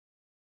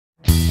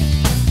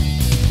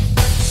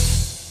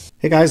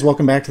Hey guys,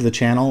 welcome back to the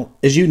channel.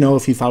 As you know,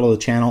 if you follow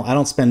the channel, I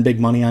don't spend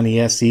big money on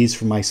ESCs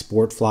for my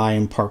sport fly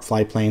and park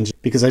fly planes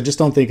because I just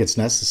don't think it's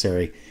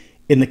necessary.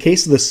 In the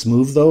case of the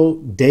Smooth though,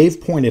 Dave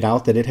pointed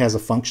out that it has a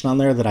function on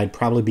there that I'd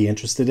probably be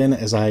interested in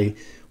as I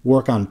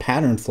work on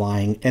pattern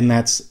flying, and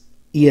that's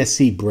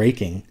ESC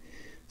braking.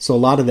 So a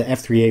lot of the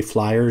F3A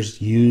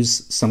flyers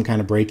use some kind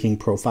of braking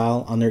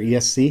profile on their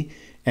ESC,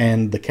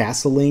 and the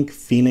Castle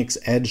Phoenix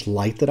Edge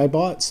light that I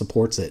bought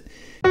supports it.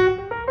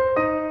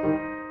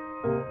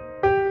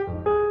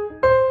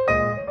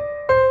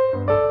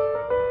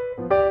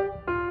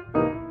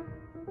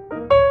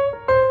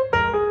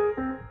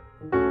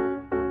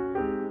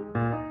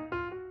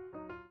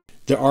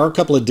 There are a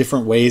couple of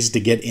different ways to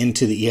get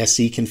into the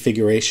ESC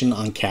configuration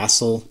on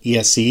Castle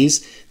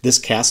ESCs. This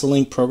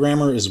Castle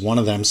programmer is one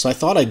of them. So I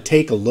thought I'd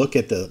take a look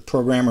at the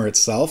programmer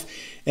itself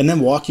and then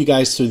walk you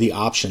guys through the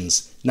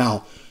options.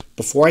 Now,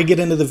 before I get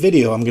into the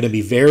video, I'm going to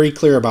be very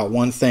clear about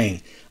one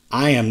thing.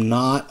 I am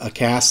not a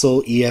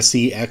Castle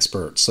ESC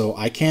expert, so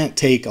I can't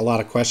take a lot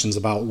of questions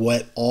about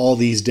what all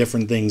these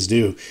different things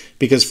do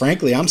because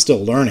frankly, I'm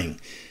still learning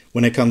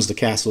when it comes to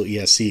Castle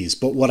ESCs.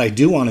 But what I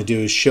do want to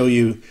do is show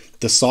you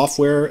the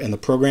software and the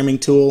programming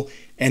tool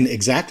and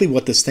exactly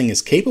what this thing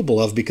is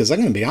capable of, because I'm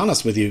going to be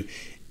honest with you,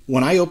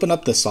 when I open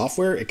up the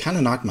software, it kind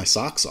of knocked my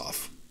socks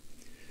off.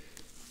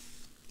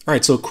 All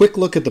right, so a quick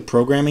look at the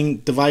programming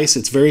device.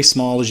 It's very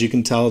small, as you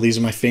can tell. These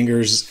are my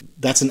fingers.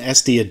 That's an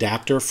SD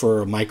adapter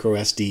for a micro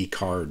SD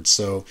card.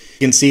 So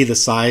you can see the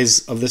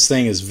size of this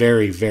thing is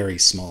very, very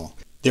small.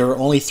 There are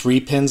only 3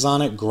 pins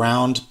on it: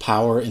 ground,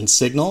 power, and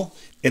signal.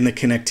 And the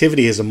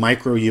connectivity is a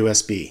micro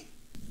USB.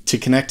 To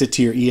connect it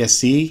to your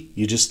ESC,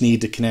 you just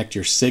need to connect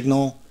your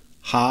signal,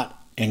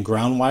 hot, and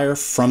ground wire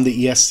from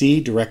the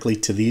ESC directly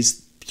to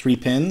these 3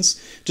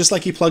 pins, just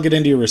like you plug it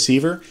into your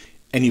receiver,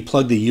 and you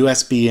plug the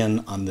USB in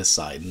on this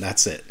side, and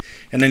that's it.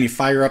 And then you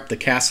fire up the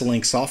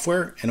Castle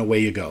software, and away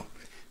you go.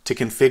 To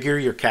configure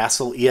your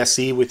Castle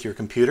ESC with your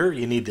computer,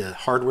 you need the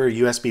hardware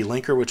USB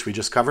linker, which we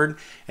just covered,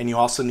 and you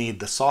also need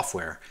the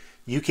software.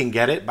 You can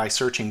get it by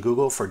searching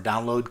Google for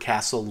download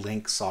Castle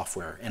Link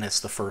software, and it's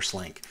the first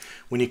link.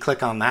 When you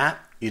click on that,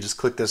 you just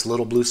click this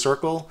little blue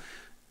circle.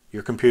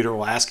 Your computer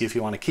will ask you if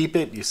you want to keep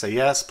it. You say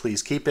yes,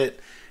 please keep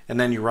it, and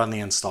then you run the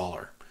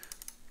installer.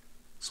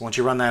 So once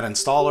you run that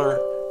installer,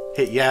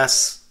 hit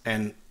yes,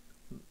 and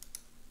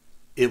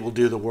it will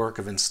do the work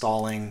of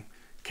installing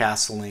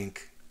Castle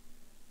Link.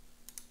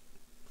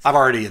 I've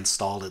already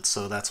installed it,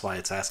 so that's why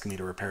it's asking me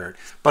to repair it.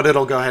 But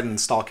it'll go ahead and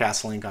install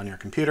Castle Link on your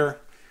computer.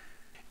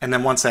 And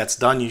then once that's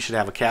done, you should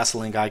have a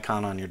Castle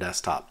icon on your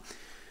desktop.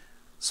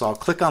 So I'll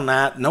click on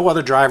that. No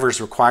other drivers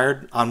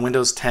required. On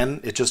Windows 10,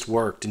 it just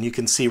worked. And you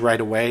can see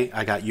right away,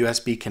 I got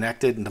USB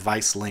connected and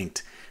device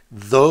linked.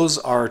 Those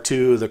are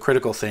 2 of the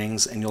critical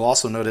things. And you'll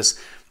also notice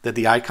that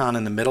the icon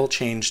in the middle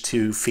changed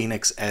to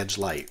Phoenix Edge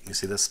light. You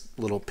see this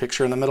little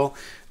picture in the middle?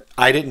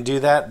 I didn't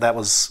do that. That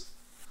was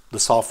the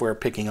software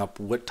picking up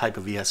what type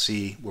of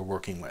ESC we're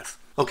working with.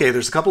 Okay,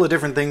 there's a couple of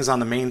different things on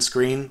the main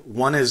screen.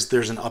 One is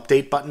there's an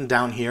update button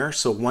down here.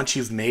 So once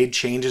you've made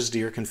changes to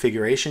your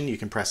configuration, you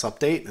can press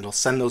update. It'll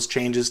send those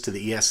changes to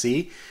the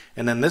ESC.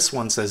 And then this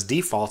one says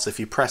defaults. If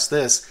you press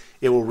this,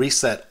 it will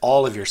reset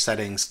all of your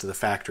settings to the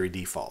factory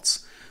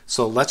defaults.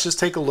 So let's just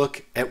take a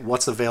look at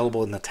what's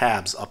available in the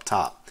tabs up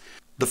top.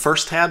 The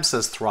first tab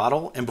says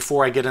Throttle. And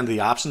before I get into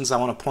the options, I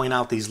want to point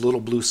out these little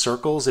blue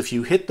circles. If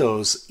you hit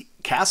those,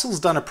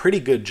 Castle's done a pretty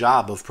good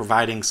job of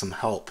providing some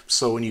help.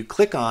 So when you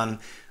click on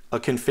a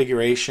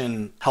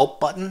configuration help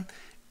button,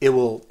 it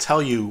will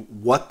tell you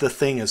what the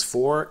thing is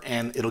for,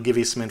 and it'll give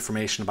you some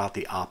information about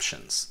the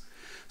options.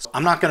 So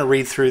I'm not going to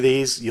read through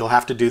these. You'll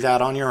have to do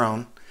that on your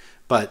own,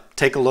 but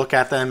take a look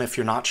at them if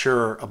you're not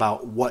sure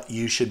about what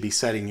you should be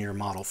setting your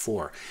model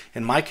for.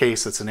 In my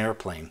case, it's an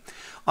airplane.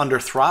 Under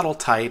throttle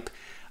type,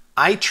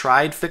 I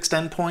tried fixed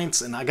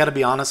endpoints, and I got to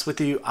be honest with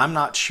you, I'm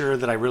not sure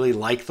that I really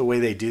like the way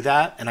they do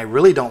that, and I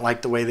really don't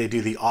like the way they do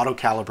the auto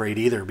calibrate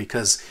either,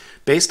 because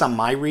based on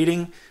my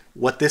reading,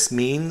 what this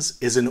means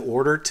is in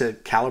order to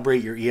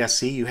calibrate your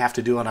ESC, you have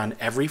to do it on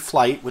every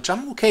flight, which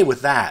I'm okay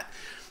with that.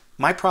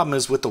 My problem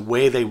is with the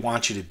way they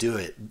want you to do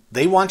it.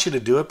 They want you to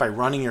do it by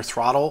running your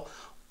throttle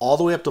all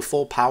the way up to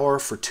full power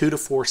for 2 to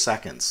 4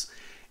 seconds.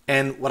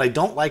 And what I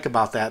don't like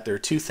about that, there are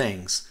 2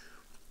 things.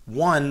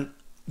 One,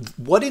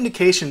 what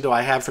indication do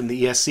I have from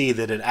the ESC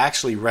that it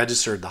actually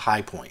registered the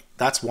high point?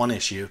 That's one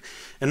issue.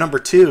 And number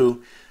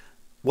 2,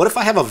 what if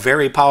I have a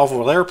very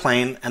powerful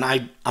airplane and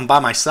I'm by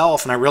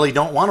myself and I really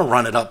don't want to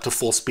run it up to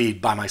full speed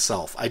by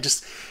myself?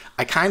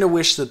 I kind of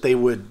wish that they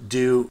would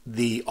do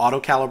the auto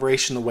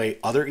calibration the way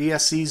other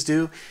ESCs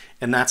do,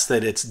 and that's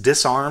that it's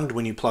disarmed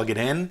when you plug it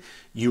in.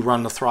 You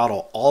run the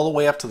throttle all the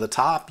way up to the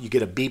top, you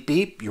get a beep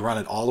beep, you run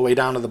it all the way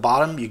down to the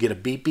bottom, you get a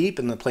beep beep,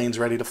 and the plane's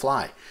ready to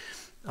fly.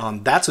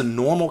 That's a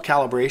normal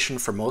calibration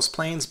for most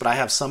planes, but I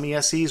have some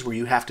ESCs where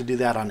you have to do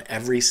that on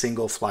every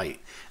single flight.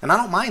 And I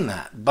don't mind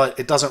that, but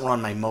it doesn't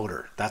run my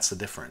motor. That's the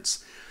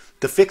difference.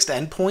 The fixed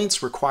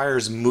endpoints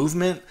requires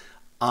movement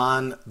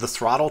on the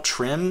throttle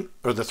trim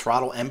or the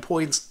throttle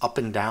endpoints up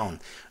and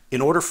down.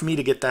 in order for me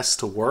to get this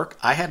to work,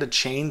 I had to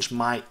change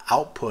my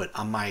output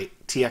on my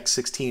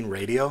TX16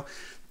 radio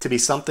to be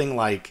something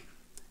like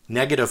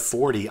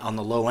 -40 on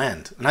the low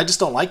end. And I just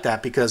don't like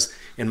that because,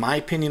 in my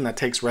opinion, that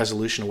takes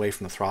resolution away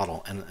from the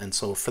throttle. And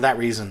so for that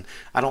reason,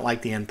 I don't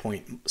like the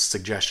endpoint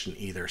suggestion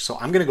either. So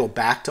I'm going to go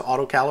back to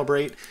auto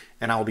calibrate,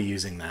 and I'll be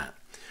using that.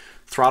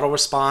 Throttle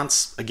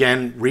response,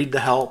 again, read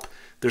the help.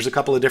 There's a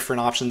couple of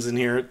different options in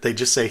here. They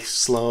just say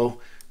slow,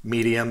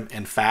 medium,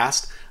 and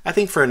fast. I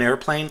think for an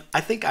airplane,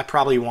 I think I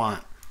probably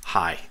want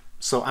high.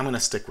 So I'm going to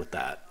stick with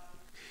that.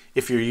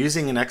 If you're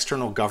using an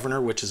external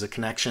governor, which is a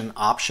connection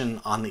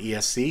option on the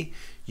ESC,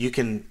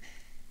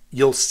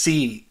 you'll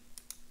see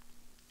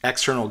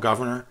external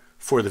governor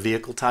for the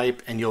vehicle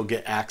type, and you'll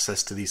get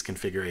access to these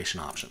configuration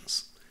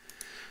options.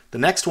 The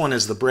next one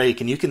is the brake,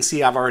 and you can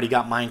see I've already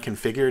got mine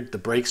configured. The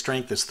brake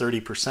strength is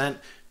 30%,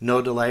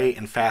 no delay,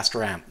 and fast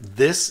ramp.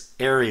 This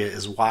area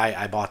is why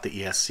I bought the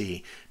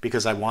ESC,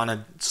 because I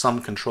wanted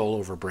some control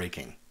over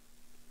braking.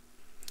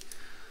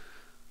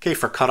 Okay,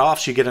 for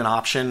cutoffs, you get an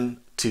option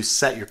to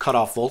set your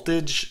cutoff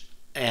voltage.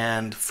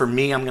 And for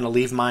me, I'm going to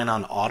leave mine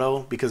on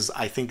auto because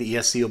I think the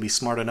ESC will be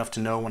smart enough to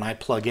know when I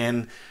plug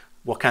in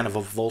what kind of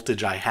a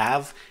voltage I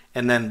have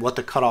and then what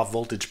the cutoff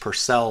voltage per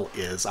cell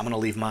is. I'm going to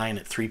leave mine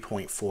at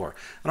 3.4.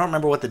 I don't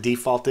remember what the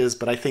default is,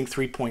 but I think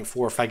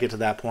 3.4, if I get to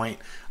that point,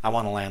 I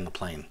want to land the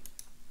plane.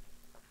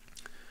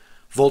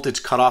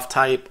 Voltage cutoff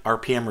type,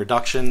 RPM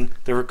reduction.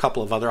 There are a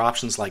couple of other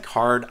options like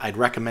hard. I'd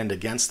recommend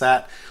against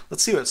that.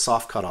 Let's see what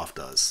soft cutoff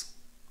does.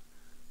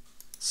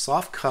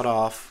 Soft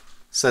cutoff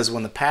says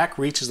when the pack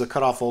reaches the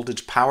cutoff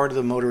voltage, power to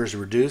the motor is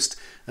reduced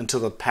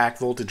until the pack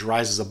voltage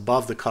rises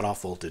above the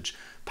cutoff voltage.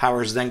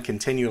 Power is then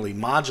continually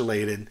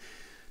modulated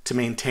to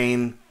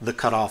maintain the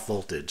cutoff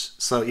voltage.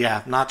 So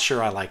yeah, not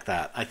sure I like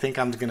that. I think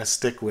I'm going to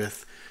stick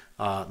with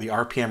the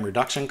RPM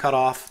reduction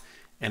cutoff,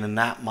 and in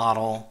that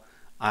model,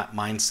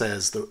 mine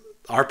says the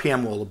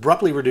RPM will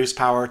abruptly reduce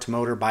power to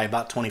motor by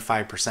about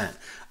 25%.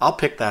 I'll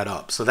pick that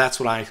up, so that's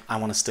what I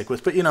want to stick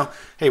with. But you know,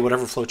 hey,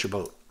 whatever floats your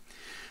boat.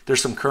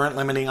 There's some current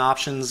limiting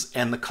options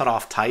and the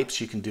cutoff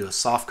types. You can do a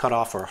soft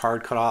cutoff or a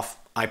hard cutoff.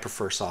 I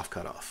prefer soft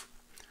cutoff.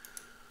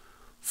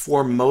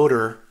 For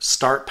motor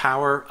start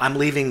power, I'm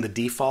leaving the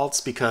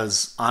defaults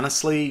because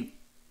honestly,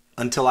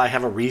 until I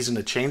have a reason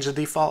to change the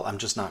default, I'm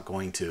just not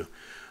going to.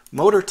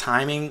 Motor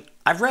timing,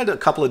 I've read a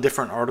couple of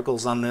different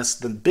articles on this.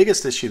 The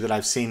biggest issue that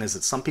I've seen is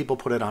that some people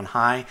put it on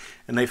high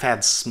and they've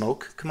had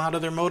smoke come out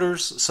of their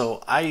motors.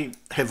 So I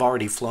have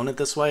already flown it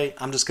this way.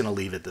 I'm just going to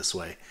leave it this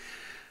way.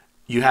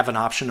 You have an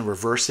option of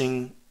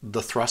reversing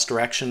the thrust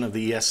direction of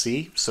the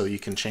ESC, so you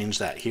can change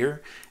that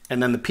here.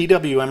 And then the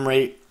PWM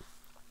rate,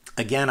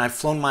 again, I've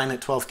flown mine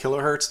at 12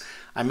 kilohertz.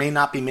 I may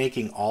not be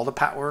making all the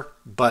power,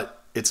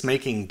 but it's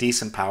making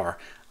decent power.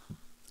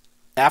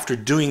 After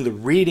doing the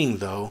reading,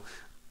 though,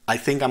 I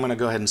think I'm going to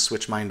go ahead and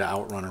switch mine to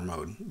outrunner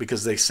mode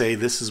because they say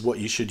this is what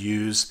you should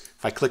use.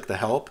 If I click the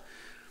help,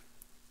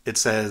 it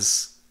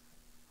says,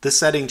 this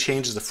setting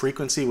changes the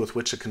frequency with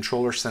which the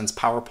controller sends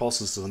power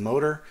pulses to the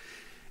motor.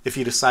 If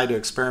you decide to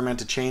experiment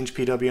to change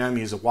PWM,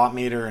 use a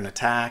wattmeter and a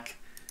tach,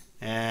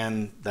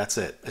 and that's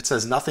it. It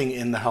says nothing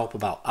in the help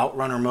about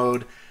outrunner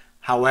mode.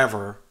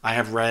 However, I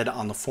have read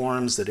on the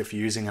forums that if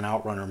you're using an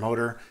outrunner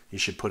motor, you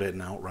should put it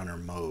in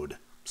outrunner mode.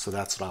 So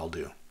that's what I'll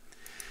do.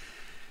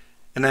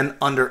 And then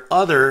under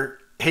other,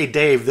 hey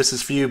Dave, this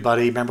is for you,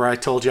 buddy. Remember I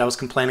told you I was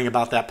complaining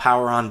about that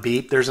power on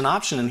beep? There's an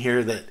option in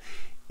here that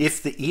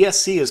if the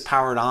ESC is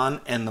powered on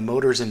and the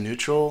motor's in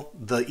neutral,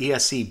 the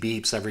ESC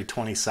beeps every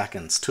 20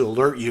 seconds to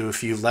alert you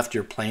if you've left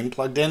your plane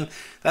plugged in.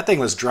 That thing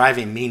was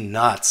driving me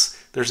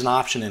nuts. There's an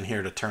option in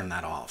here to turn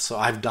that off. So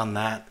I've done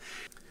that.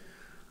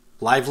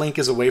 Live Link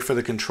is a way for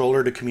the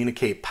controller to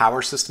communicate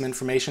power system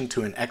information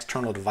to an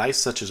external device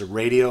such as a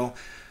radio,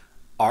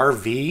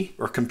 RV,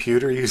 or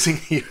computer using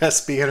a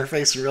USB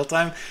interface in real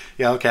time.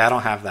 Yeah, okay, I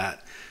don't have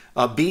that.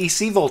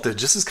 BEC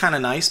voltage, this is kind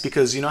of nice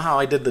because you know how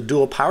I did the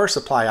dual power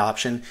supply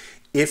option.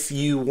 If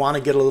you want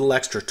to get a little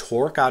extra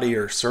torque out of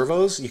your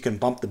servos, you can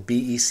bump the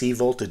BEC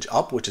voltage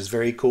up, which is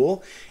very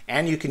cool.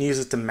 And you can use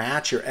it to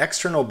match your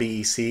external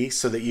BEC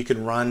so that you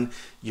can run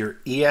your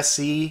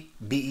ESC,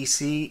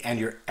 BEC, and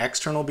your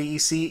external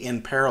BEC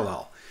in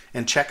parallel.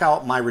 And check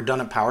out my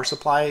redundant power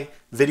supply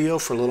video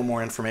for a little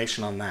more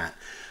information on that.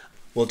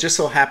 Well, it just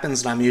so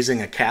happens that I'm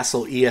using a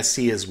Castle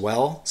ESC as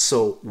well.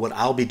 So what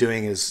I'll be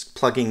doing is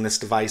plugging this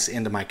device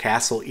into my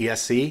Castle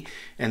ESC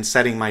and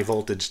setting my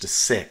voltage to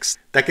 6.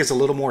 That gives a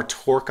little more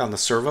torque on the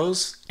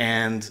servos.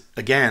 And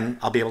again,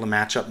 I'll be able to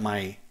match up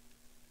my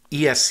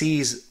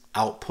ESC's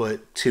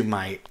output to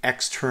my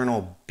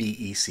external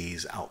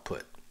BEC's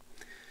output.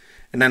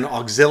 And then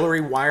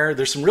auxiliary wire,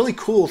 there's some really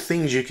cool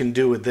things you can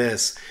do with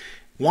this.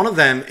 One of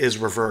them is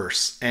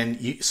reverse,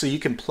 and so you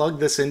can plug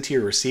this into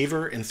your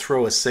receiver and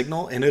throw a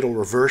signal and it'll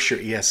reverse your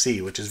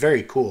ESC, which is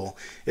very cool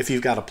if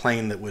you've got a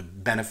plane that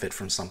would benefit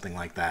from something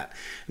like that.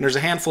 And there's a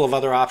handful of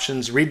other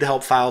options. Read the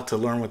help file to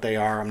learn what they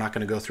are. I'm not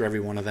going to go through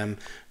every one of them,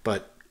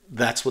 but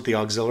that's what the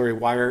auxiliary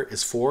wire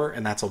is for,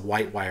 and that's a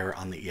white wire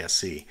on the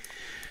ESC.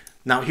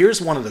 Now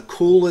here's one of the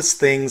coolest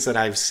things that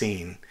I've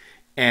seen,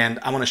 And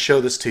I want to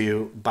show this to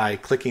you by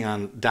clicking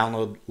on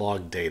Download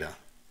Log Data.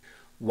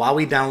 While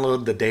we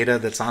download the data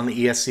that's on the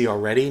ESC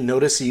already,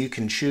 notice you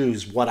can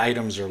choose what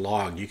items are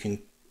logged. You can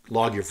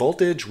log your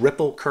voltage,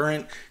 ripple,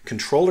 current,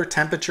 controller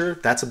temperature.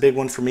 That's a big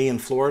one for me in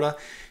Florida.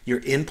 Your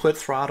input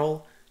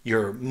throttle,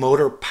 your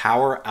motor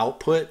power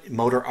output,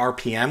 motor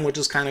RPM, which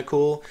is kind of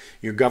cool,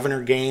 your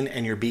governor gain,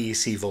 and your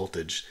BEC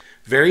voltage.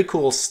 Very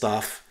cool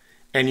stuff.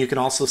 And you can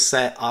also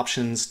set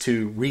options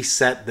to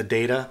reset the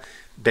data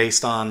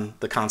based on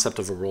the concept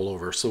of a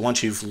rollover. So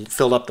once you've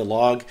filled up the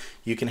log,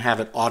 you can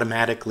have it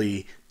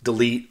automatically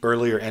delete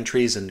earlier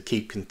entries and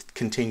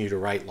continue to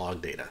write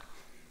log data.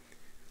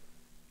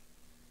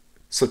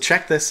 So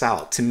check this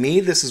out. To me,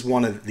 this is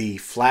one of the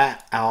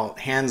flat out,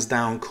 hands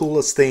down,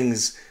 coolest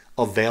things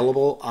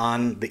available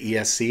on the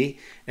ESC,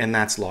 and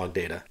that's log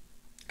data.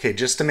 Okay,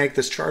 just to make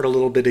this chart a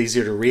little bit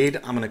easier to read,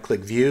 I'm going to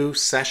click View,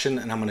 Session,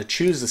 and I'm going to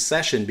choose the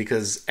session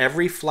because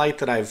every flight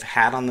that I've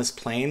had on this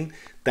plane,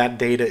 that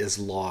data is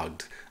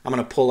logged. I'm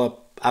going to pull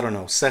up, I don't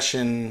know,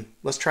 session,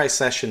 let's try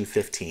session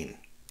 15.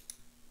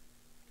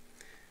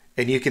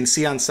 And you can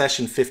see on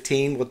session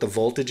 15 what the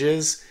voltage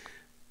is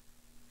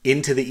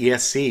into the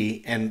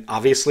ESC, and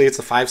obviously it's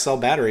a 5-cell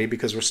battery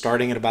because we're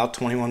starting at about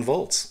 21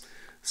 volts.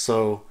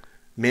 So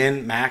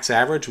min, max,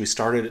 average, we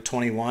started at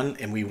 21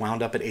 and we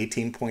wound up at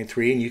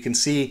 18.3, and you can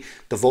see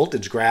the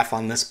voltage graph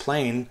on this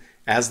plane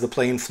as the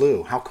plane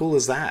flew. How cool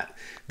is that?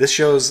 This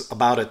shows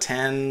about a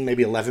 10,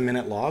 maybe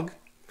 11-minute log.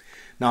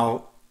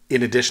 Now,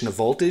 in addition to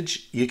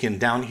voltage, you can,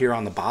 down here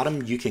on the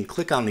bottom, you can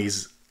click on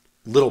these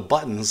little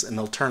buttons and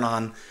they'll turn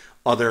on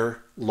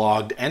other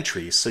logged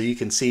entries. So you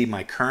can see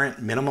my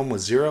current minimum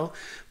was 0,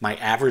 my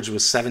average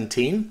was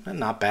 17,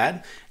 not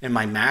bad, and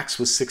my max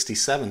was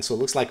 67. So it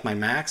looks like my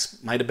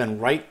max might have been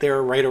right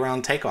there, right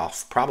around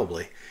takeoff,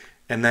 probably.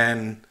 And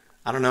then,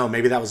 I don't know,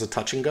 maybe that was a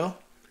touch and go.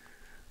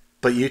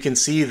 But you can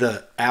see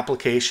the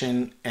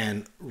application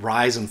and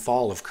rise and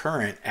fall of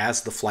current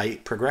as the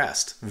flight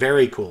progressed.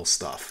 Very cool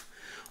stuff.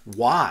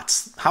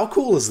 Watts, how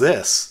cool is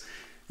this?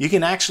 You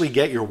can actually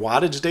get your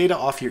wattage data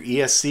off your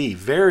ESC.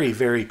 Very,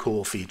 very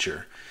cool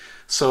feature.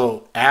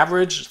 So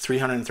average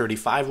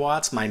 335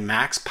 watts. My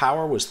max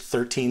power was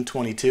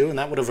 1322, and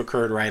that would have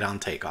occurred right on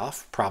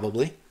takeoff,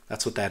 probably.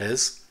 That's what that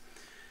is.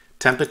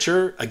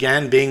 Temperature,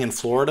 again, being in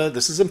Florida,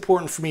 this is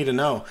important for me to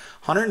know.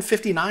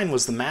 159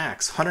 was the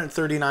max,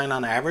 139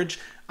 on average.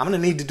 I'm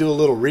going to need to do a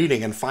little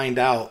reading and find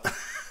out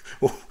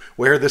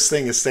where this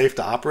thing is safe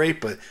to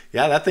operate. But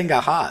yeah, that thing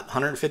got hot.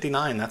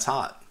 159, that's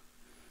hot.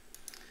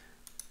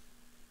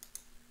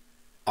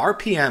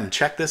 RPM,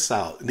 check this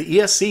out. The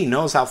ESC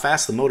knows how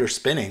fast the motor's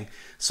spinning,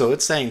 so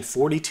it's saying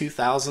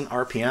 42,000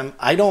 RPM.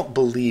 I don't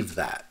believe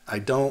that. I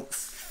don't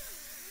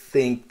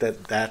think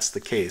that that's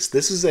the case.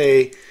 This is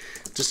a,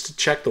 just to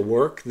check the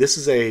work, this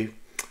is a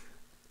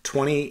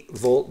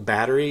 20-volt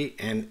battery,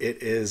 and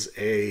it is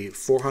a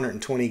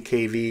 420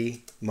 kV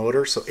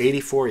motor, so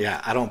 84,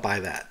 yeah, I don't buy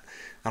that.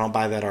 I don't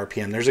buy that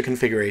RPM. There's a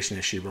configuration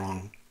issue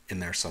wrong in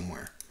there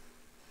somewhere.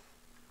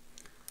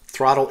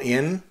 Throttle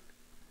in,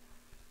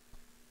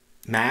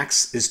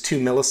 max is 2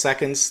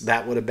 milliseconds.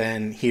 That would have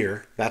been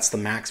here. That's the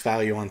max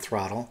value on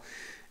throttle.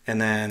 And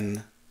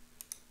then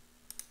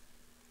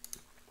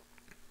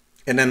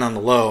on the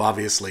low,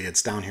 obviously,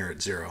 it's down here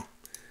at 0.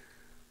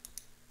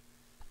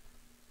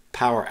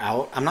 Power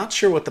out. I'm not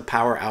sure what the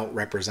power out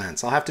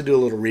represents. I'll have to do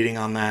a little reading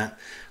on that.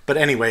 But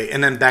anyway,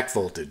 and then back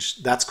voltage.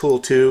 That's cool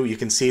too. You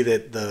can see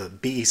that the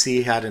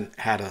BEC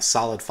had a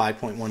solid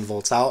 5.1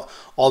 volts out,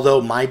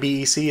 although my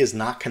BEC is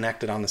not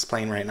connected on this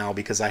plane right now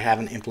because I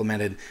haven't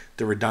implemented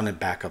the redundant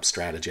backup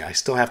strategy. I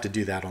still have to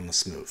do that on the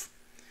Smooth.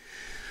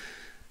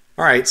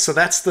 All right, so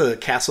that's the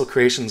Castle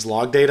Creations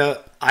log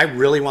data. I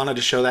really wanted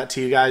to show that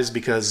to you guys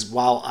because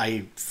while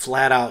I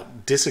flat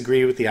out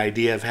disagree with the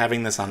idea of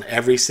having this on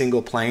every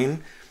single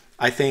plane,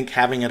 I think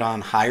having it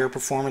on higher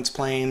performance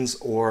planes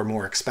or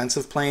more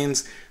expensive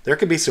planes, there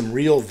could be some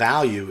real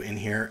value in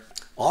here.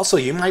 Also,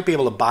 you might be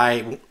able to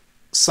buy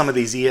some of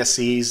these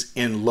ESCs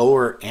in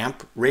lower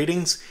amp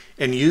ratings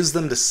and use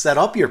them to set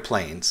up your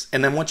planes.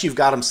 And then once you've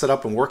got them set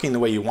up and working the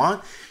way you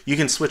want, you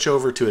can switch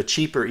over to a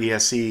cheaper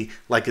ESC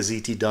like a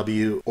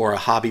ZTW or a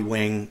Hobby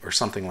Wing or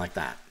something like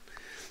that.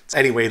 So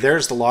anyway,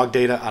 there's the log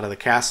data out of the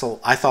Castle.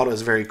 I thought it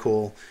was very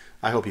cool.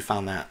 I hope you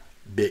found that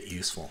bit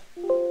useful.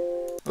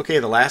 Okay,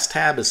 the last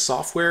tab is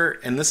software,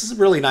 and this is a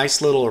really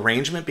nice little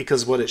arrangement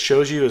because what it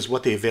shows you is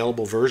what the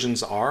available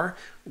versions are,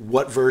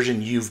 what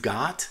version you've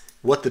got,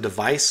 what the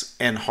device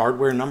and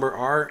hardware number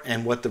are,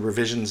 and what the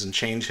revisions and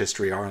change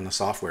history are on the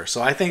software.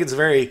 So I think it's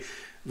very,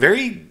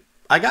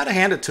 I gotta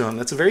hand it to them.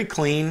 It's a very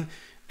clean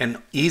and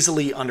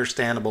easily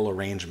understandable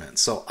arrangement.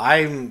 So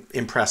I'm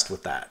impressed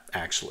with that,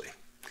 actually.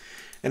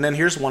 And then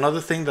here's one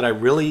other thing that I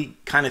really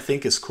kind of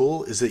think is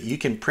cool is that you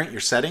can print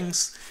your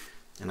settings,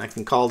 and I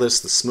can call this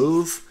the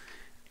Smooth.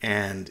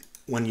 And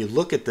when you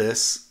look at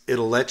this,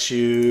 it'll let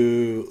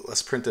you,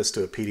 let's print this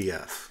to a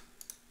PDF.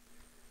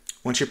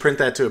 Once you print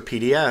that to a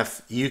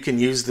PDF, you can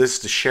use this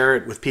to share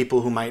it with people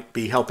who might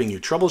be helping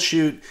you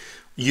troubleshoot.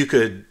 You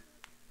could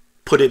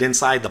put it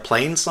inside the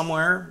plane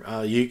somewhere.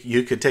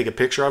 You could take a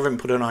picture of it and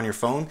put it on your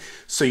phone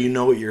so you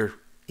know what your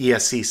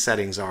ESC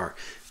settings are.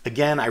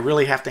 Again, I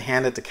really have to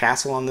hand it to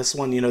Castle on this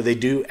one. You know, they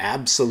do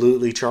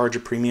absolutely charge a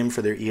premium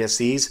for their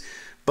ESCs,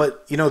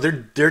 but you know,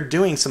 they're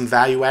doing some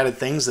value-added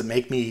things that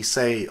make me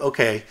say,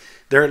 okay,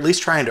 they're at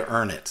least trying to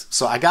earn it.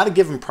 So I got to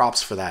give them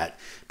props for that,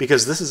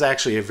 because this is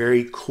actually a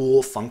very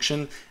cool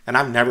function, and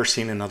I've never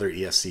seen another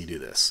ESC do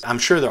this. I'm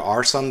sure there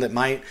are some that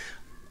might,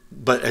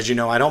 but as you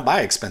know, I don't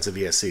buy expensive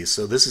ESCs,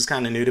 so this is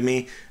kind of new to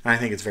me, and I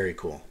think it's very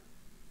cool.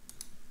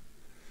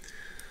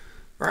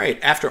 All right,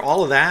 after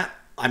all of that,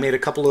 I made a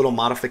couple little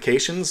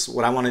modifications.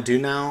 What I want to do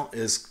now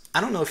is, I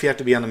don't know if you have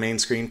to be on the main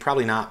screen,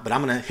 probably not, but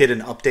I'm going to hit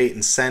an update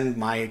and send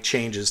my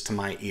changes to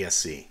my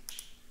ESC.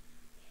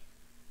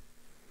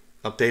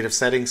 Update of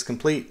settings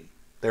complete.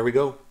 There we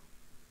go.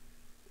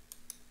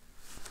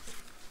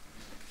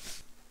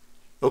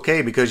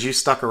 Okay, because you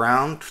stuck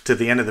around to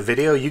the end of the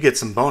video, you get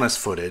some bonus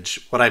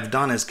footage. What I've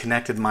done is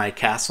connected my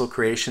Castle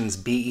Creations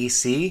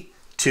BEC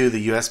to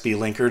the USB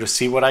linker to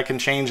see what I can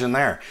change in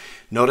there.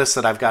 Notice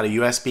that I've got a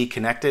USB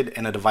connected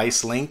and a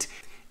device linked.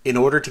 In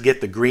order to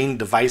get the green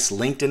device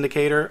linked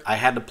indicator, I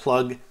had to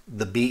plug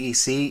the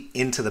BEC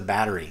into the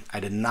battery. I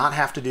did not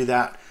have to do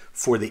that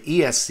for the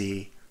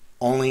ESC,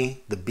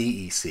 only the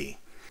BEC.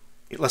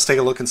 Let's take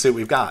a look and see what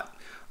we've got.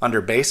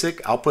 Under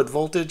basic output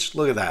voltage,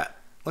 look at that.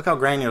 Look how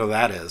granular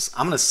that is.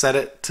 I'm going to set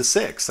it to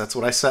 6. That's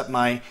what I set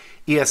my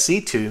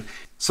ESC to.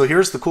 So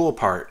here's the cool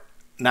part.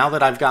 Now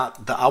that I've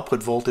got the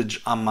output voltage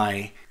on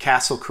my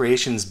Castle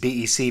Creations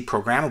BEC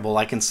programmable,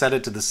 I can set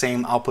it to the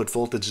same output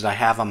voltage that I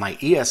have on my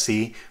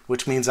ESC,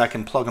 which means I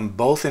can plug them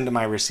both into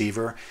my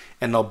receiver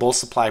and they'll both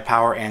supply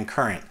power and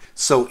current.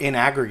 So in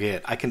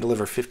aggregate, I can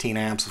deliver 15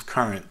 amps of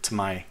current to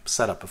my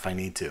setup if I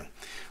need to,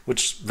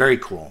 which is very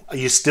cool.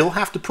 You still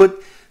have to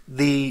put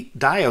the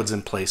diodes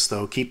in place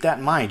though. Keep that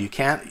in mind. You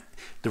can't,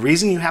 the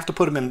reason you have to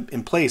put them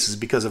in place is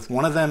because if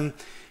one of them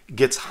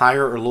gets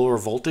higher or lower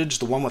voltage,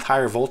 the one with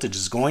higher voltage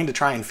is going to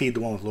try and feed the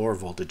one with lower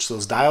voltage. So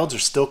those diodes are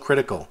still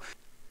critical.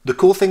 The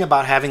cool thing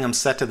about having them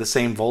set to the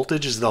same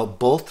voltage is they'll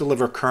both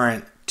deliver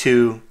current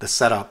to the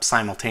setup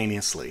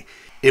simultaneously.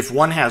 If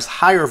one has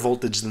higher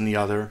voltage than the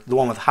other, the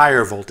one with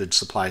higher voltage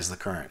supplies the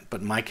current.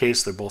 But in my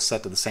case, they're both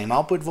set to the same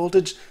output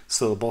voltage,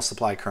 so they'll both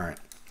supply current.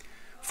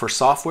 For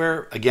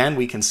software, again,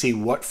 we can see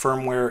what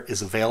firmware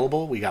is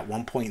available. We got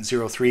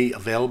 1.03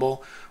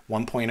 available,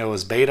 1.0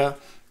 is beta,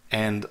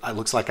 and it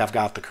looks like I've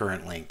got the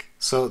current link.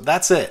 So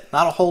that's it.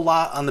 Not a whole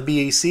lot on the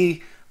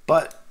BEC,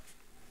 but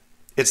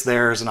it's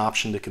there as an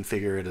option to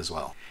configure it as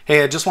well.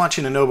 Hey, I just want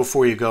you to know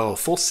before you go, a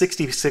full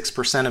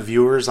 66% of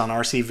viewers on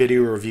RC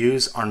Video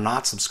Reviews are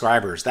not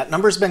subscribers. That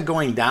number's been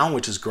going down,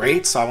 which is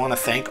great, so I want to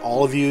thank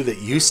all of you that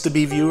used to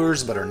be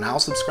viewers but are now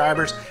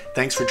subscribers.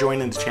 Thanks for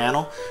joining the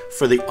channel.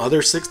 For the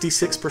other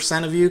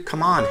 66% of you,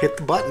 come on, hit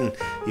the button.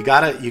 You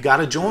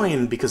gotta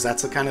join, because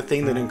that's the kind of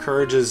thing that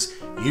encourages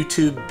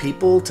YouTube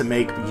people to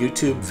make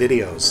YouTube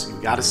videos.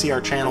 You gotta see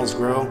our channels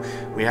grow.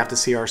 We have to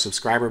see our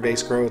subscriber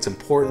base grow. It's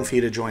important for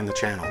you to join the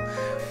channel.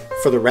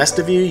 For the rest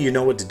of you, you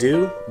know what to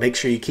do. Make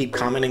sure you keep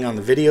commenting on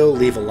the video,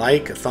 leave a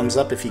like, a thumbs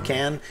up if you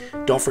can.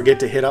 Don't forget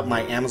to hit up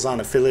my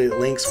Amazon affiliate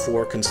links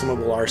for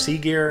consumable RC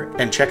gear,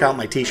 and check out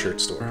my t-shirt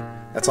store.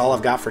 That's all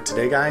I've got for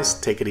today, guys.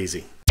 Take it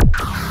easy.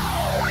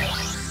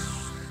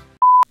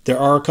 There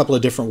are a couple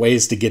of different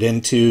ways to get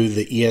into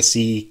the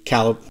ESC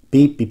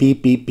beep, beep,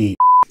 beep, beep, beep.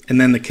 And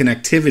then the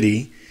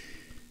connectivity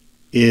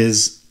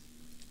is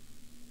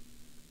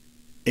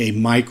a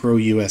micro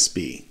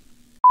USB.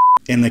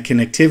 And the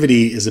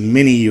connectivity is a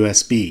mini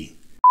USB.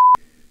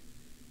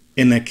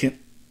 In addition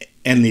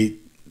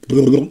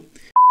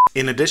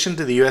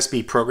to the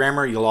USB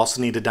programmer, you'll also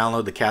need to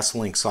download the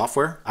Castle Link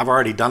software. I've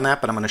already done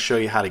that, but I'm going to show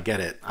you how to get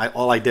it.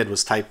 All I did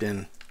was typed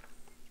in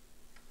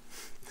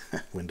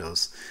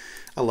Windows.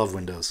 I love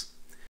Windows.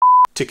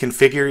 To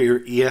configure your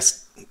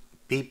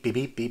beep, beep,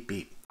 beep, beep,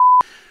 beep.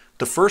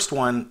 The first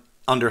one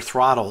under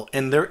Throttle,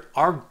 and there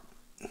are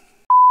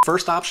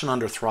first option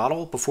under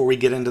Throttle. Before we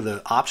get into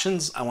the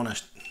options, I want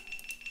to.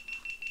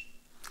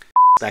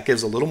 That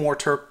gives a little more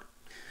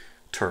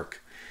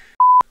torque.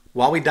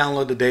 While we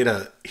download the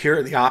data, here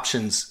are the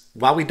options.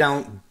 While we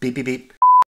beep, beep, beep.